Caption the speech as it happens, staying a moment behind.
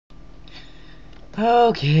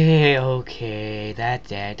Okay,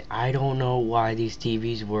 that's it. I don't know why these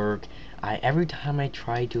TVs work. Every time I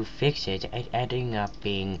try to fix it, it ending up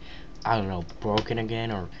being, I don't know, broken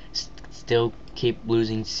again or still keep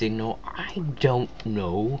losing signal. I don't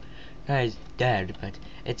know. Guy's dead, but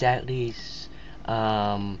it's at least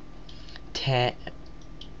 10.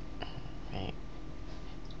 Wait,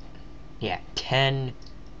 yeah, 10,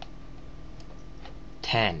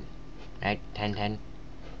 10, right? 10, 10.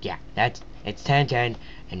 Yeah, it's 10:10,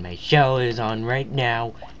 and my show is on right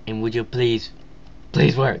now. And would you please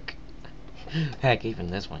work? Heck, even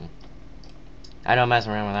this one. I don't mess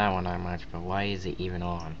around with that one that much, but why is it even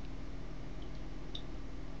on?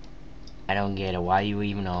 I don't get it. Why are you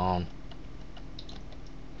even on?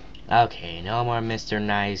 Okay, no more Mr.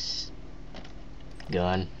 Nice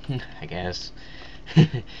gun, I guess.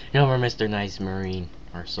 No more Mr. Nice Marine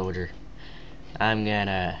or soldier. I'm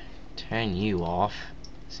gonna turn you off.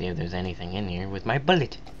 See if there's anything in here with my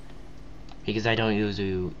bullet. Because I don't use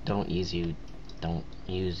you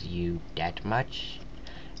that much.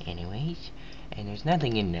 Anyways, and there's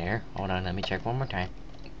nothing in there. Hold on, let me check one more time.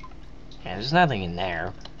 Yeah, there's nothing in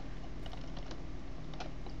there.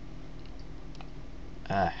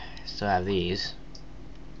 Still have these.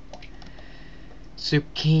 Soup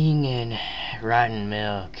King and rotten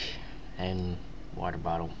milk and water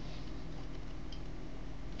bottle.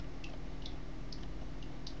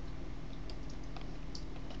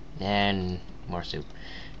 And more soup.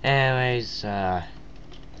 Anyways, let's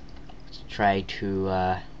try to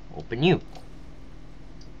open you.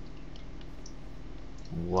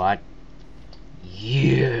 What?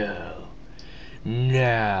 You?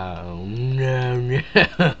 No,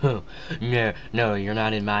 no, you're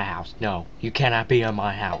not in my house. No, you cannot be in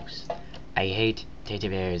my house. I hate teddy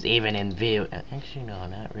bears, even in video. Actually, no,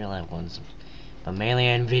 not real life ones, but mainly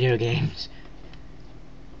in video games.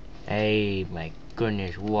 Hey, my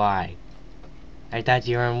goodness, why? I thought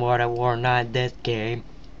you were in World of War, not this game.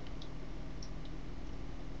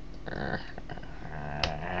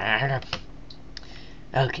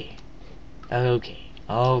 Okay,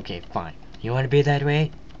 okay, fine. You want to be that way?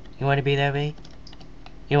 You want to be that way?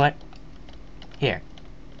 You want? Here.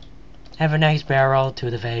 Have a nice barrel to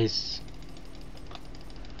the face.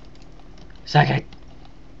 Second,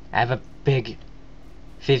 have a big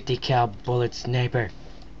 50 cal bullet sniper.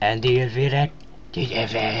 And do you feel it? Do you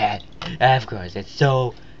feel it? Of course, it's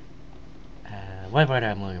so... what word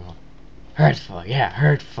I'm looking for? Hurtful, yeah,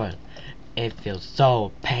 hurtful. It feels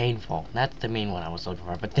so painful. That's the main one I was looking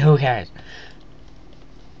for, but who cares?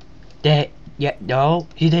 Yeah, no?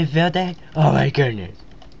 You didn't feel that? Oh my goodness.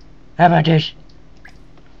 How about this?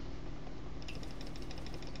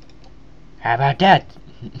 How about that?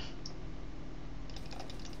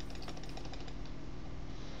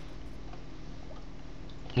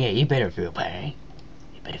 Yeah, you better feel pain.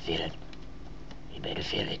 You better feel it. You better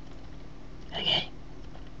feel it. Okay?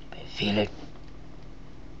 You better feel it.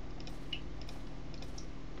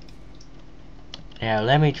 Now,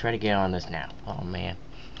 let me try to get on this now. Oh, man.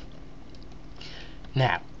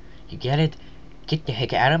 Now, you get it? Get the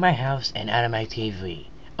heck out of my house and out of my TV.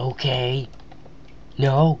 Okay?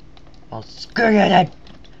 No? Well, screw you then!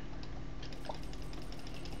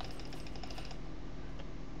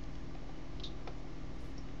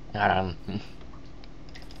 Got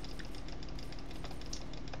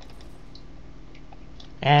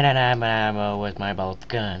And an ammo with my both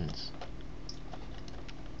guns.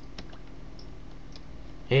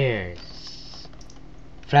 Here's...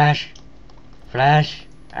 Flash! Flash!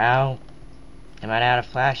 Ow! Am I out of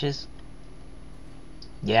flashes?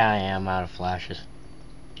 Yeah, I am out of flashes.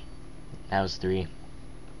 That was 3.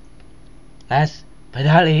 Last but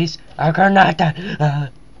not least, a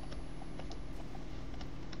granada!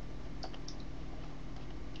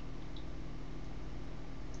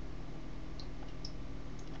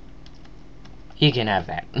 You can have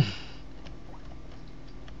that.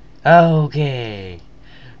 Okay.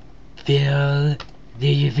 Did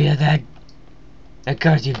you feel that? Of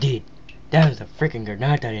course you did. That was a freaking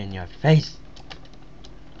granada in your face.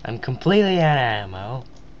 I'm completely out of ammo.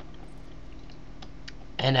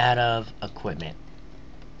 And out of equipment.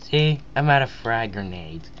 See? I'm out of frag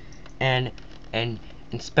grenades. And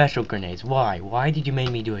special grenades. Why? Why did you make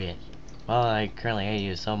me do it? Well, I currently hate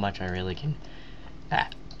you so much I really can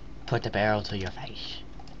put the barrel to your face.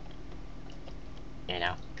 You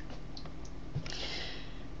know?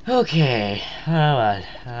 Okay.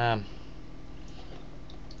 I'm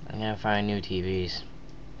gonna find new TVs.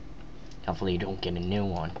 Hopefully you don't get a new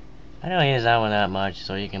one. I don't use that one that much,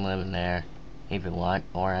 so you can live in there if you want,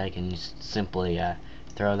 or I can just simply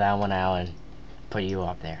throw that one out and put you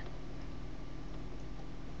up there.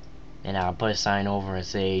 And I'll put a sign over and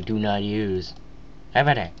say, do not use. Have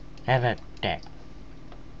a day. Have a day.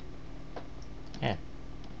 Yeah.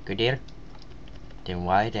 Good deal? Then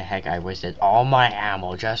why the heck I wasted all my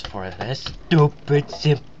ammo just for this stupid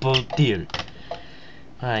simple deal?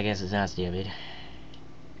 Well, I guess it's not stupid.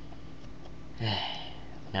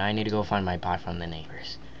 Now I need to go find my pot from the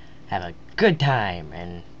neighbors. Have a good time,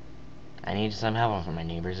 and I need some help from my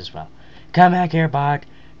neighbors as well. Come back here, Bart.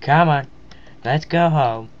 Come on. Let's go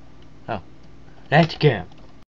home. Oh, let's go.